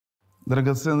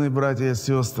Драгоценные братья и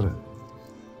сестры,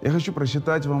 я хочу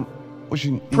прочитать вам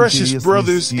очень Precious интересный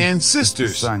brothers стих and из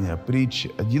sisters, Писания,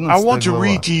 притчи, I 11 want to глава.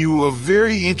 read to you a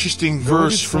very interesting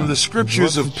verse from the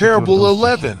scriptures of 24 Parable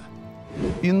 11.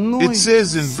 Иной It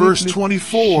says in verse сыплет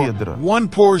 24, щедро, one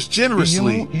pours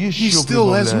generously, и ему he еще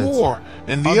still has прибавляется, more,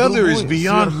 and а the other is другой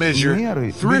beyond сверх measure,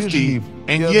 меры thrifty, бережлив,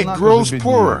 and и yet однако grows же беднее.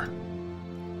 poorer.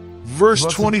 Verse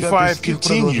 25 25 стих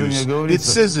continues, продолжение it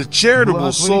says a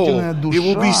charitable soul, благотворительная it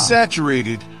will be душа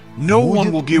saturated, no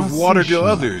one will будет give water to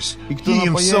насыщена, others, и кто he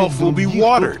напояет himself will be других,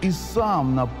 watered. тот и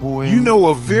сам напоен You know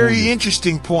a very будет.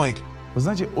 interesting point. Вы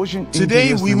знаете, очень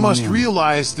Today we интересный must момент.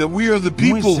 realize that we are the Мы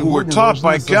people who are сегодня taught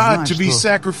by должны God осознать, to be что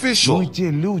sacrificial. мы те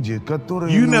люди,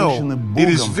 которые You научены know, it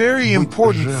is Богом very быть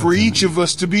important for each жертвенными. of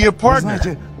us to be a Вы partner.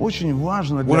 знаете, очень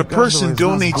важно When для a каждого person из нас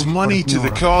donates быть money to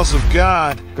the партнером. cause of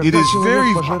God, it Когда is человек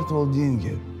very пожертвовал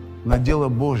деньги на дело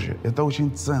Божье, это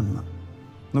очень ценно.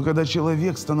 Но когда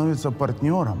человек становится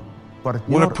партнером,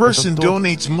 When a person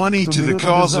donates money to the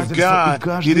cause of God,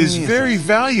 it is very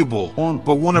valuable.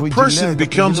 But when a person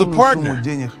becomes a partner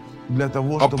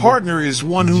is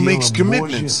one who makes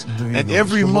commitments, and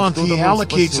every month he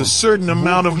allocates a certain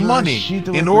amount of money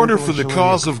in order for the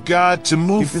cause of God to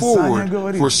move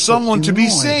forward, for someone to be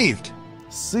saved.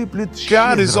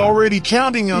 God is already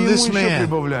counting on this man.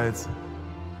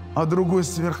 А другой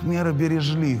сверх меры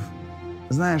бережлив.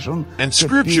 Знаешь, он And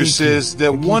scripture says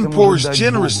that one pours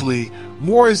generously,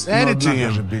 more is added to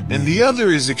him, and the other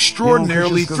is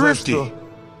extraordinarily thrifty.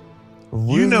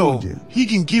 You know, he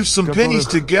can give some pennies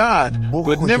to God,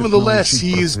 but nevertheless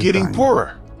he is getting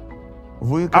poorer.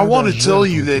 I want to tell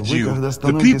you that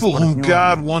the people whom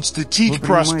God wants to teach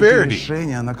prosperity,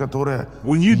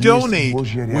 when you donate,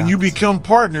 when you become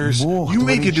partners, you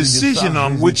make a decision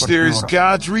on which there is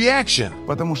God's reaction.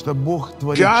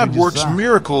 God works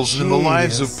miracles in the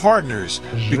lives of partners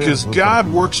because God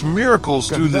works miracles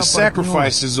through the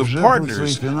sacrifices of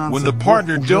partners when the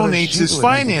partner donates his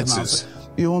finances.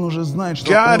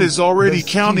 God is already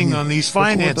counting on these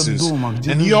finances,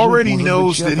 and He already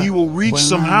knows that He will reach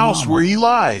some house where he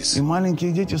lies.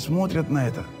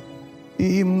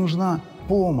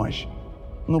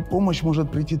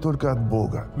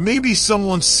 Maybe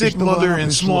someone's sick mother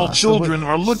and small children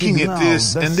are looking at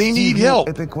this and they need help.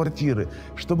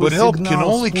 But help can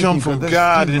only come from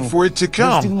God, and for it to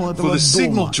come, for the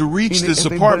signal to reach this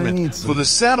apartment, for the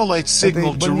satellite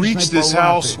signal to reach this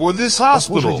house or this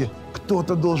hospital.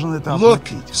 Look,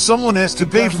 someone has to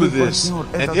pay for this,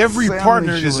 and every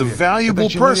partner is a valuable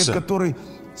person.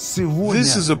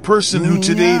 This is a person who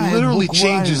today literally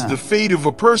changes the fate of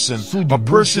a person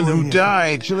who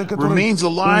died, remains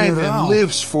alive, and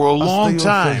lives for a long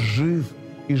time.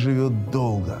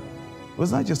 Вы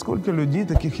знаете, сколько людей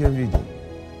таких я видел?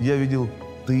 Я видел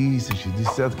тысячи,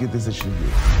 десятки тысяч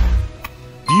людей.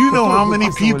 Do you know how many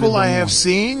people I have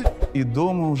seen?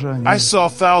 I saw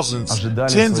thousands,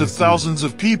 tens of thousands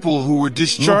of people who were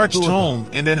discharged home,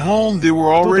 and at home they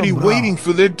were already waiting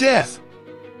for their death.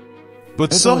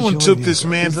 But someone took this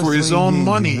man for his own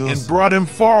money and brought him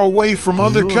far away from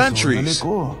other countries.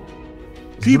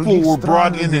 People were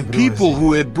brought in, and people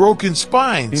who had broken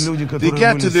spines, they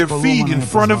got to their feet in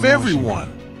front of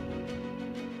everyone.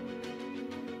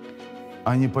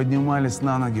 Они поднимались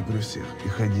на ноги при всех и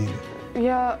ходили.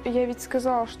 Я ведь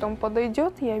сказала, что он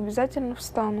подойдет, я обязательно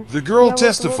встану. The girl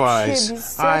testifies,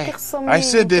 I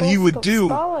said that he would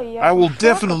do, I will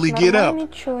definitely get up.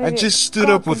 I just stood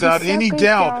up without any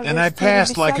doubt, and I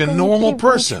passed like a normal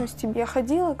person.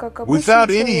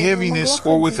 Without any heaviness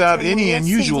or without any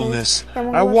unusualness,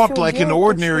 I walked like an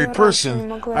ordinary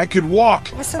person. I could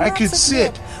walk, I could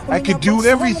sit, I could do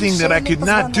everything that I could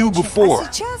not do before.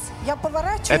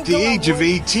 At the age of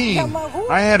 18,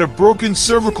 I had a broken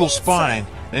cervical spine,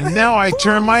 and now I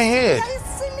turn my head.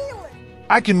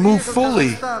 I can move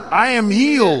fully. I am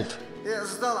healed.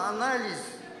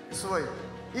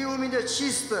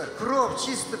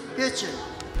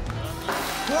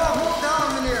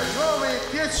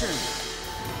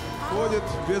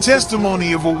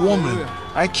 Testimony of a woman.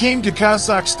 I came to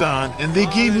Kazakhstan, and they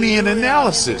gave me an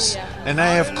analysis, and I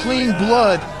have clean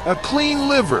blood, a clean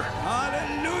liver.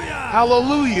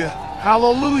 Hallelujah,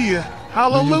 hallelujah,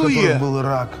 hallelujah.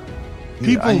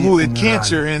 People who had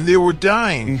cancer and they were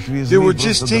dying. They were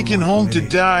just taken home to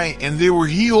die, and they were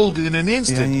healed in an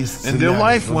instant, and their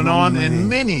life went on, and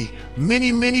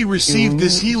many received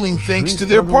this healing thanks to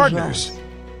their partners.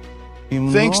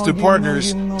 Thanks to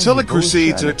partners,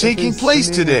 telecrusades are taking place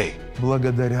today.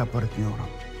 Благодаря партнерам.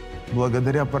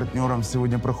 Благодаря партнерам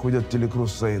сегодня проходят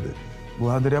телекрусейды.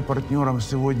 Благодаря партнерам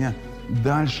сегодня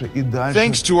дальше и дальше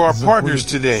Thanks to our partners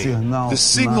заходит today, сигнал the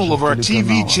signal наших of our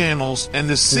TV телеканалов, channels and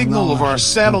the сигнал signal of our наших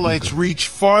satellites спутников. reach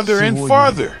farther and Сегодня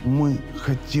farther. мы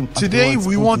хотим Today открывать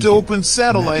we want to спутники open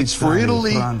satellites для for Италии,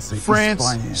 Italy, Франции, France,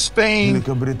 Испании, Spain,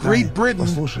 Великобритании. Great Britain.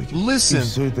 Послушайте, и Listen,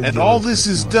 всё это and делают all this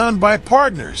is партнеры. done by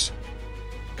partners.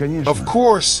 Конечно, Of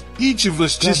course, each of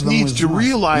us just каждому needs из to нас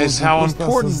realize нужно how просто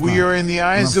important we осознать, are in the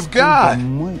eyes of насколько God.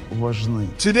 мы важны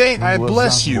Today, в I глазах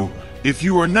bless you. Бога. If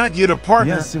you are not yet a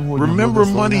partner, Я сегодня remember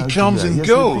money благословляю comes тебя. and Если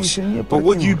ты goes, еще не but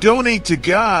what you партнер, donate to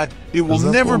God, it will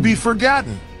never be запомни,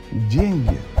 forgotten.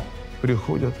 деньги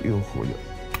приходят и уходят.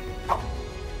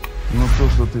 Но то,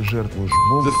 что ты жертвуешь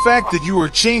Богу, The fact that you are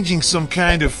changing some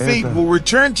kind of fate это will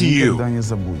return to you. никогда не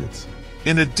забудется.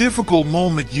 In a difficult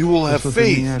moment, you will have что ты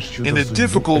faith. меняешь чудо In a судьбы,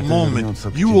 difficult это moment, вернется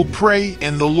к you will тебе. pray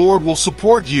and the Lord will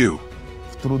support you.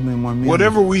 В трудный момент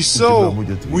Whatever we у тебя sow,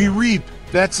 будет we вера. reap.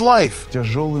 That's life. В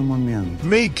тяжелый момент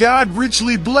May God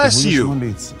richly ты bless будешь you.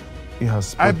 молиться, и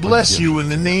Господь I bless you in поддержит.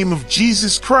 the name of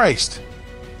Jesus Christ.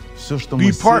 Все, что Be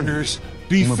мы partners,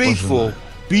 be мы faithful, пожинаем.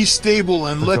 be stable,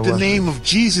 and let the Такова name жизнь. of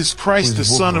Jesus Christ, the Пусть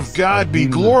Бог Son вас of God, be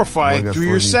обильно glorified through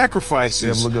your благословит. Я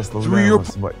sacrifices, through благословляю your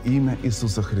вас во имя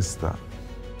Иисуса Христа.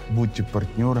 Будьте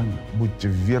партнерами, будьте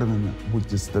верными,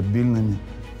 будьте стабильными.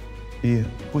 И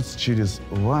пусть через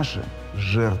ваши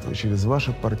жертвы, через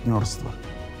ваше партнерство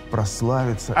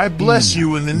прославится I bless имя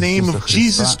you in the name Иисуса of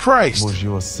Jesus Христа, Christ.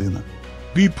 Божьего Сына.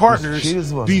 Be partners, через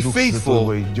вас be Дух faithful, Святой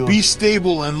войдет be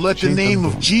stable, and let the в чей-то name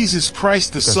of дом, Jesus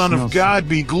Christ, the Son of коснется God,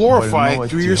 be glorified больного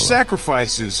through your тела,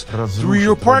 sacrifices, through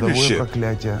your разрушит родовое partnership.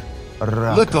 проклятие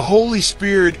рака, Let the Holy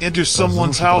Spirit enter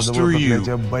someone's house through you,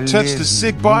 touch the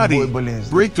sick body,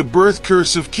 break the birth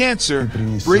curse of cancer,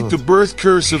 break the birth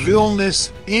curse of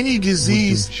illness, any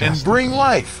disease, and bring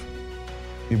life.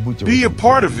 и будьте в Be a этом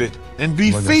part деле. of it and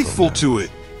be faithful to it.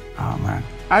 Amen.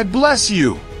 I bless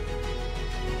you.